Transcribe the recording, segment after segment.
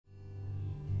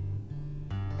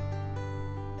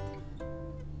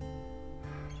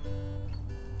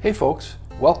Hey folks,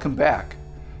 welcome back.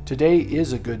 Today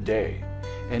is a good day,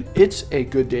 and it's a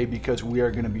good day because we are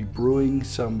going to be brewing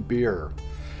some beer.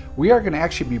 We are going to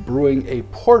actually be brewing a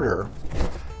porter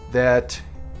that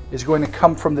is going to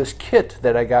come from this kit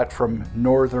that I got from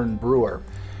Northern Brewer.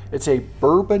 It's a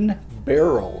Bourbon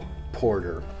Barrel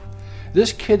Porter.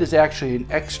 This kit is actually an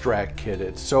extract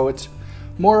kit, so it's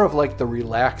more of like the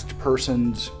relaxed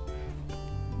person's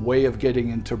way of getting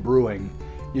into brewing.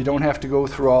 You don't have to go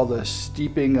through all the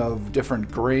steeping of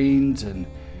different grains and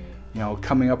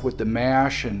coming up with the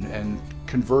mash and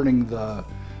converting the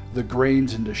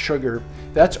grains into sugar.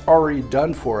 That's already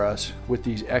done for us with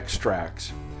these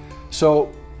extracts. So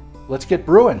let's get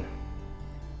brewing.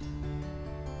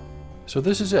 So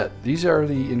this is it. These are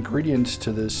the ingredients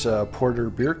to this porter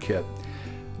beer kit.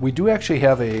 We do actually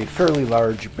have a fairly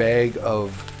large bag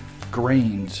of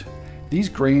grains. These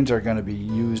grains are going to be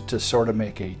used to sort of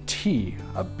make a tea,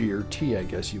 a beer tea, I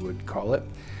guess you would call it.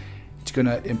 It's going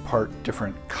to impart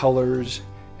different colors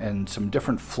and some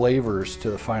different flavors to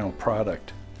the final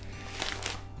product.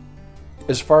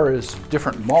 As far as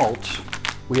different malts,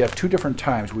 we have two different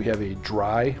types. We have a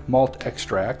dry malt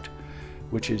extract,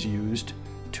 which is used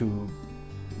to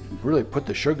really put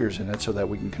the sugars in it so that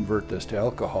we can convert this to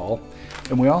alcohol.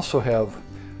 And we also have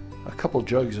a couple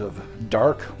jugs of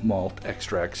dark malt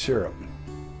extract syrup.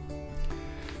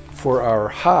 For our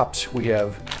hops, we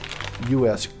have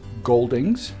U.S.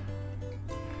 Goldings,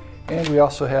 and we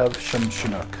also have some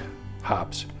Chinook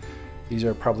hops. These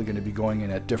are probably going to be going in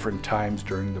at different times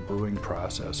during the brewing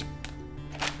process.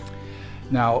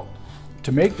 Now,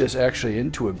 to make this actually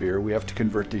into a beer, we have to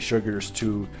convert these sugars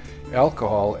to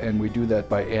alcohol, and we do that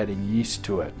by adding yeast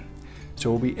to it. So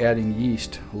we'll be adding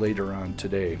yeast later on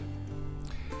today.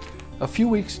 A few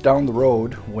weeks down the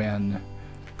road, when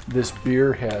this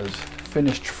beer has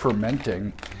finished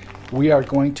fermenting, we are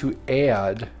going to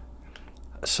add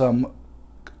some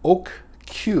oak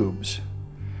cubes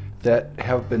that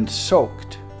have been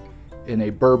soaked in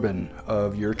a bourbon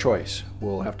of your choice.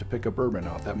 We'll have to pick a bourbon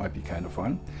out. That might be kind of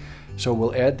fun. So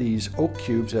we'll add these oak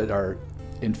cubes that are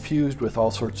infused with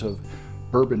all sorts of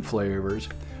bourbon flavors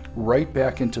right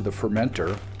back into the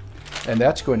fermenter, and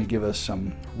that's going to give us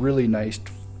some really nice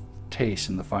taste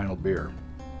in the final beer.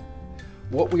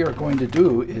 What we are going to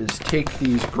do is take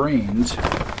these grains,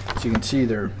 so you can see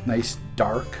they're nice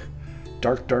dark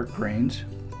grains,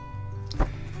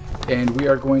 and we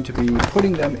are going to be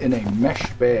putting them in a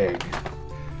mesh bag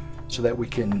so that we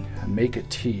can make a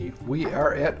tea. We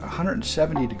are at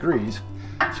 170 degrees,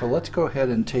 so let's go ahead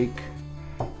and take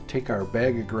our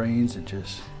bag of grains and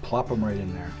just plop them right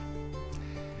in there.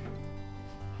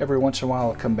 Every once in a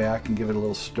while I'll come back and give it a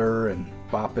little stir and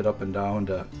bop it up and down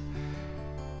to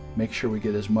make sure we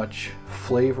get as much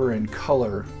flavor and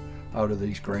color out of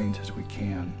these grains as we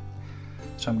can.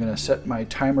 So I'm going to set my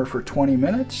timer for 20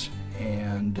 minutes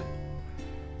and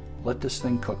let this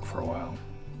thing cook for a while.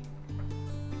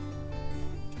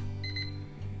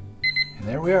 And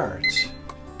there we are. It's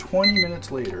 20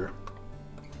 minutes later.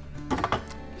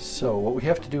 So what we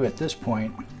have to do at this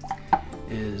point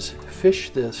is fish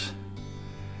this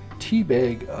tea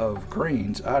bag of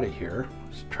grains out of here.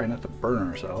 Let's try not to burn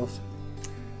ourselves.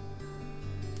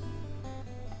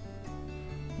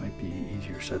 Might be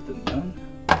easier said than done.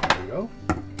 There we go.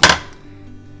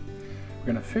 We're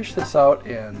going to fish this out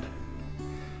and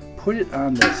put it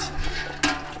on this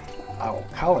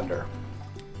colander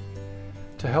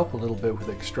to help a little bit with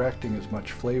extracting as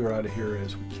much flavor out of here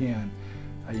as we can.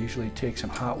 I usually take some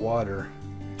hot water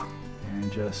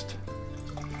and just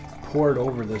pour it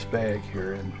over this bag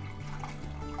here and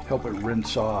help it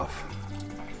rinse off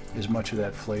as much of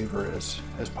that flavor as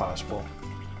possible.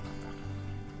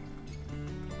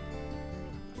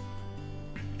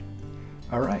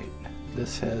 All right,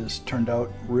 this has turned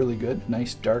out really good.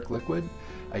 Nice dark liquid.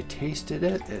 I tasted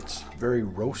it. It's very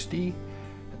roasty.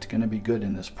 It's going to be good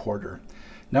in this porter.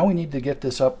 Now we need to get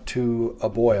this up to a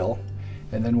boil,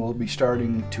 and then we'll be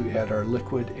starting to add our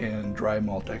liquid and dry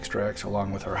malt extracts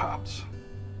along with our hops.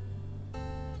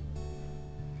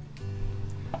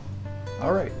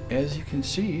 All right, as you can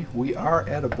see, we are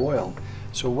at a boil.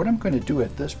 So what I'm going to do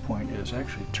at this point is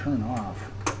actually turn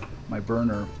off my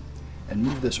burner and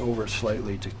move this over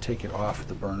slightly to take it off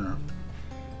the burner.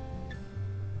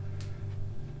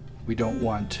 We don't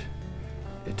want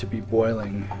it to be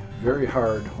boiling very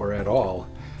hard or at all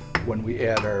when we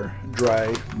add our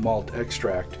dry malt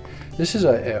extract. This is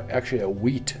actually a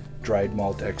wheat dried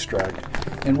malt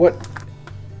extract, and what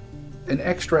an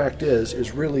extract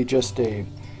is really just a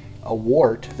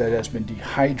wort that has been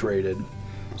dehydrated.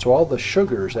 So all the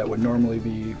sugars that would normally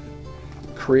be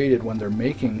created when they're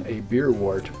making a beer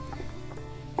wort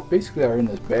basically are in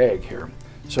this bag here.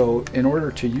 So in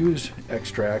order to use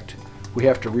extract, we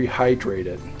have to rehydrate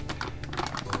it.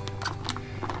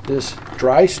 This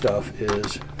dry stuff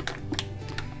is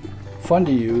fun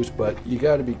to use, but you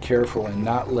got to be careful and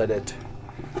not let it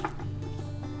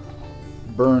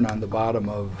burn on the bottom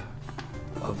of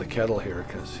the kettle here,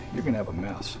 because you're going to have a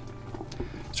mess.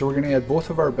 So we're going to add both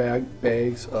of our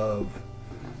bags of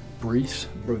Briess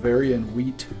Bavarian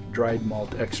wheat dried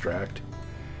malt extract,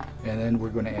 and then we're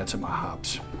going to add some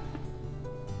hops.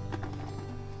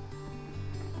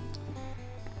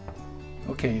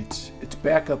 Okay, it's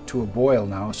back up to a boil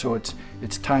now, so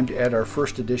it's time to add our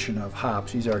first addition of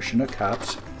hops. These are Chinook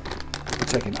hops.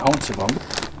 Looks like an ounce of them.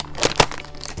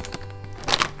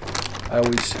 I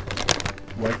always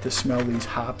like to smell these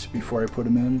hops before I put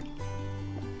them in.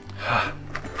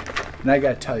 And I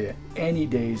gotta tell you, any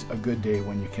day's a good day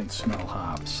when you can smell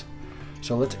hops.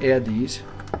 So let's add these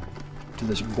to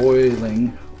this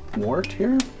boiling wort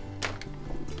here.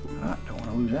 Don't want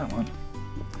to lose that one.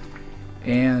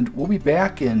 And we'll be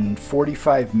back in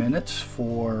 45 minutes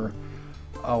for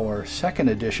our second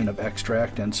addition of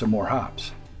extract and some more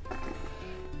hops.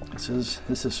 This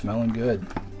is smelling good.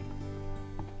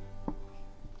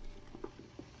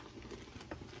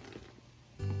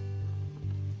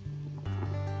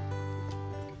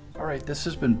 All right, this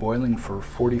has been boiling for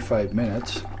 45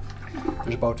 minutes.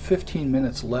 There's about 15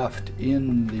 minutes left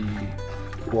in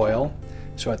the boil.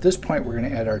 So at this point, we're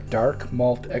going to add our dark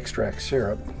malt extract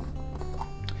syrup.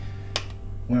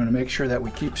 We want to make sure that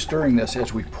we keep stirring this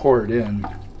as we pour it in.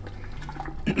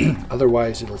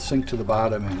 Otherwise, it'll sink to the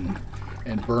bottom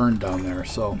and burn down there.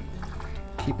 So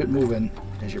keep it moving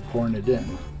as you're pouring it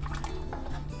in.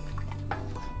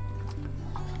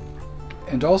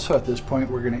 And also at this point,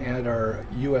 we're going to add our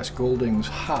U.S. Goldings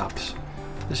hops.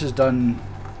 This is done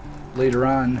later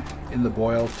on in the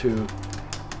boil to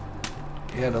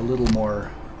add a little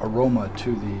more aroma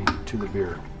to the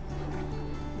beer.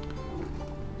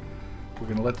 We're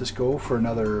going to let this go for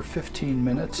another 15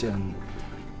 minutes and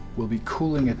we'll be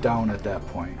cooling it down at that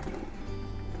point.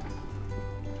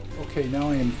 Okay, now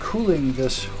I am cooling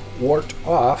this wort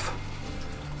off,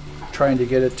 trying to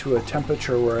get it to a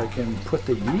temperature where I can put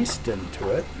the yeast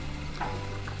into it.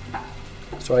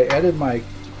 So I added my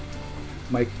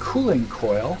cooling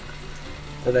coil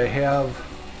that I have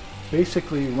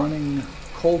basically running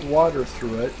cold water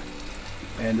through it,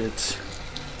 and it's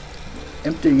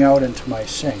emptying out into my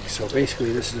sink. So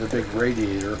basically this is a big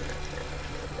radiator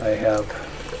I have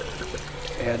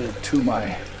added to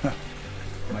my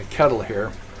my kettle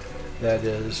here that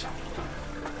is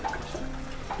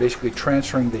basically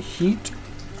transferring the heat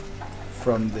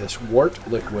from this wort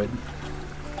liquid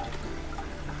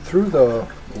through the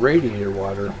radiator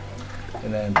water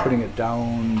and then putting it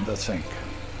down the sink.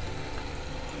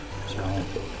 So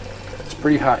it's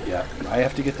pretty hot yet. I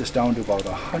have to get this down to about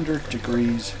 100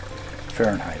 degrees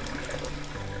Fahrenheit.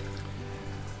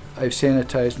 I've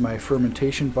sanitized my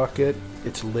fermentation bucket,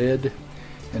 its lid,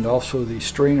 and also the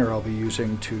strainer I'll be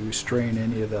using to strain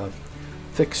any of the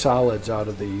thick solids out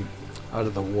of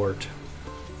the wort.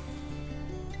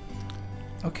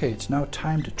 Okay, it's now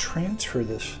time to transfer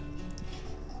this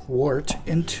wort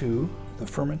into the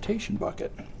fermentation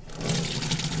bucket.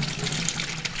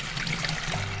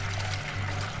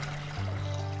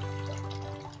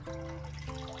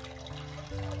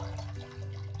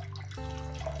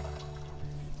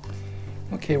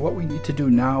 Okay, what we need to do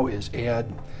now is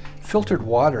add filtered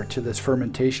water to this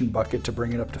fermentation bucket to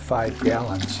bring it up to 5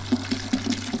 gallons.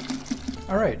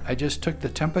 All right, I just took the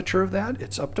temperature of that.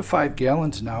 It's up to 5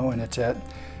 gallons now, and it's at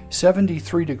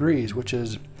 73 degrees, which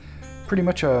is pretty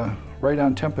much a right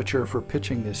on temperature for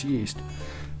pitching this yeast.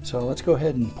 So let's go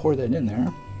ahead and pour that in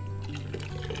there.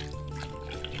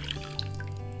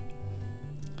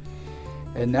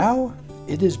 And now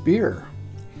it is beer.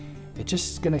 It's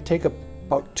just going to take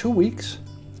about 2 weeks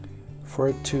for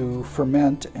it to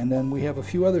ferment, and then we have a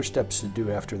few other steps to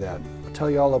do after that. I'll tell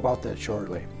you all about that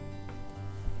shortly.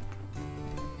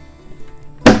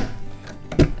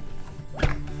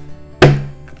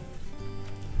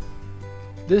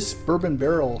 This Bourbon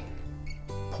Barrel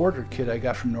Porter kit I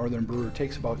got from Northern Brewer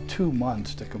takes about 2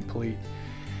 months to complete.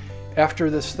 After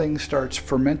this thing starts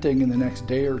fermenting in the next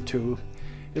day or two,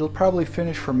 it'll probably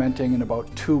finish fermenting in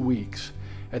about 2 weeks.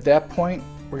 At that point,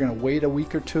 we're going to wait a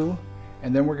week or two,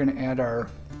 and then we're going to add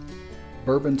our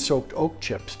bourbon-soaked oak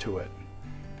chips to it.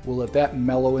 We'll let that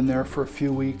mellow in there for a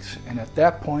few weeks, and at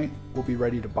that point, we'll be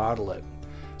ready to bottle it.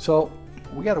 So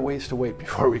we got a ways to wait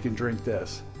before we can drink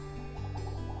this.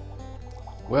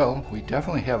 Well, we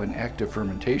definitely have an active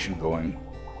fermentation going.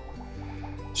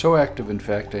 So active, in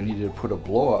fact, I needed to put a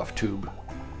blow-off tube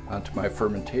onto my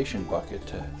fermentation bucket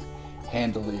to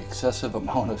handle the excessive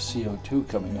amount of CO2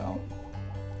 coming out.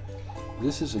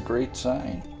 This is a great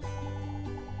sign.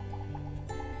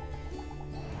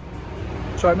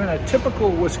 So I'm in a typical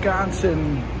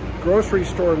Wisconsin grocery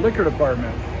store liquor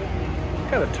department.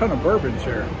 Got a ton of bourbons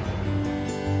here.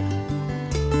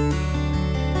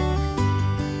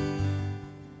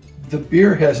 The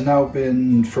beer has now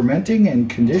been fermenting and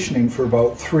conditioning for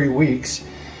about 3 weeks.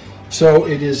 So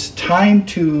it is time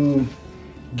to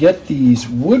get these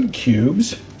wood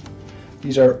cubes.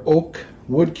 These are oak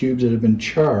wood cubes that have been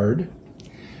charred.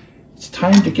 It's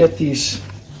time to get these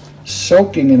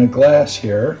soaking in a glass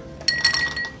here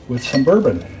with some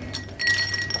bourbon.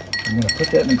 I'm going to put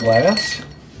that in a glass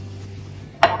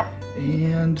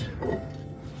and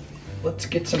let's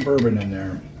get some bourbon in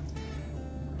there.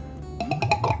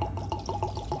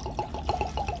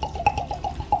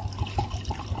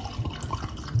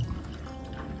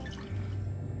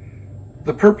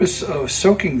 The purpose of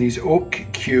soaking these oak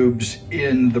cubes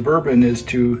in the bourbon is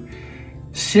to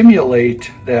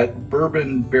simulate that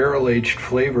bourbon barrel-aged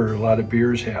flavor a lot of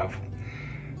beers have.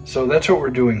 So that's what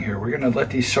we're doing here. We're going to let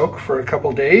these soak for a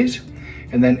couple days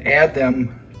and then add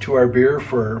them to our beer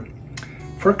for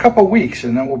a couple weeks,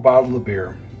 and then we'll bottle the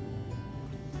beer.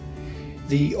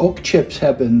 The oak chips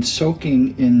have been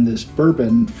soaking in this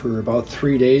bourbon for about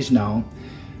 3 days now,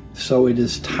 so it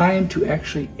is time to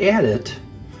actually add it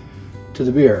to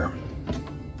the beer.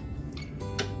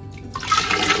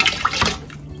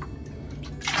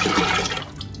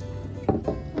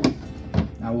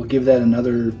 Now we'll give that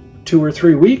another 2 or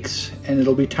 3 weeks and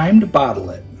it'll be time to bottle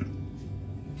it.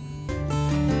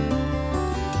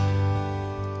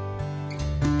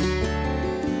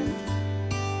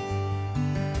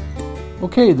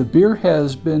 Okay, the beer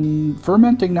has been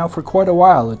fermenting now for quite a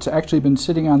while. It's actually been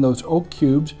sitting on those oak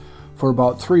cubes for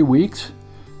about 3 weeks.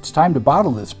 It's time to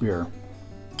bottle this beer.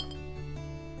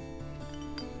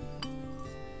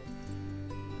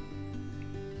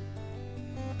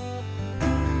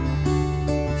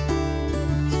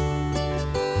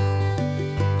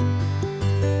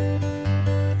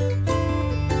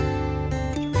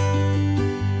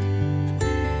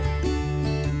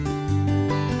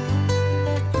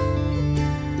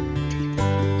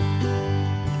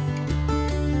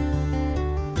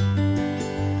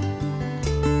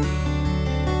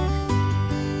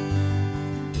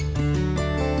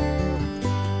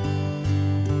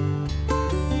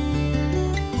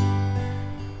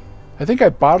 I think I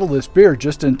bottled this beer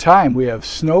just in time. We have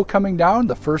snow coming down,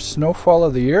 the first snowfall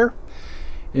of the year.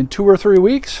 In 2 or 3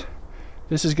 weeks,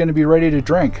 this is going to be ready to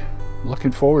drink.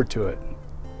 Looking forward to it.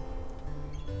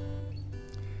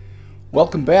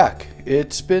 Welcome back.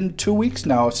 It's been 2 weeks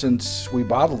now since we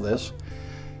bottled this,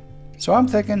 so I'm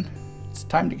thinking it's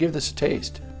time to give this a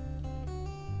taste.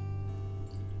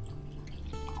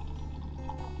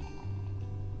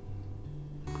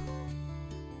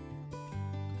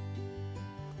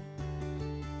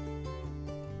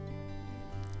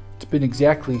 It's been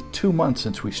exactly 2 months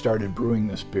since we started brewing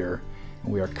this beer,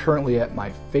 and we are currently at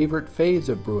my favorite phase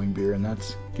of brewing beer, and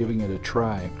that's giving it a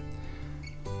try.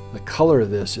 The color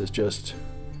of this is just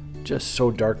so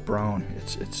dark brown.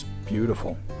 It's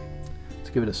beautiful. Let's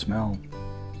give it a smell.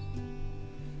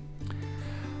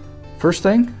 First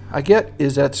thing I get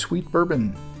is that sweet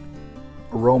bourbon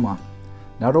aroma,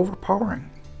 not overpowering.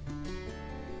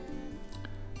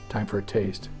 Time for a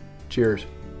taste. Cheers.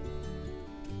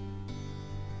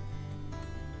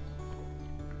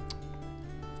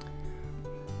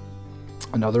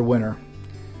 Another winner.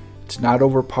 It's not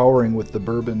overpowering with the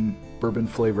bourbon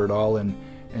flavor at all, and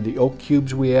the oak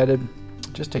cubes we added,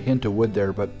 just a hint of wood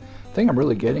there, but the thing I'm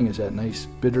really getting is that nice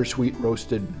bittersweet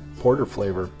roasted porter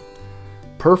flavor.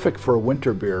 Perfect for a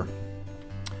winter beer.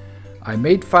 I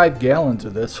made 5 gallons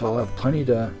of this, so I'll have plenty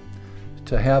to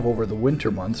have over the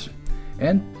winter months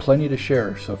and plenty to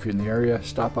share. So if you're in the area,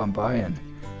 stop on by and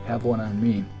have one on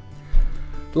me.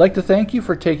 I'd like to thank you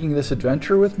for taking this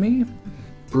adventure with me,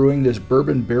 brewing this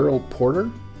Bourbon Barrel Porter.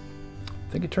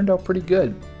 I think it turned out pretty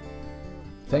good.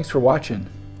 Thanks for watching.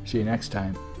 See you next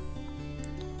time.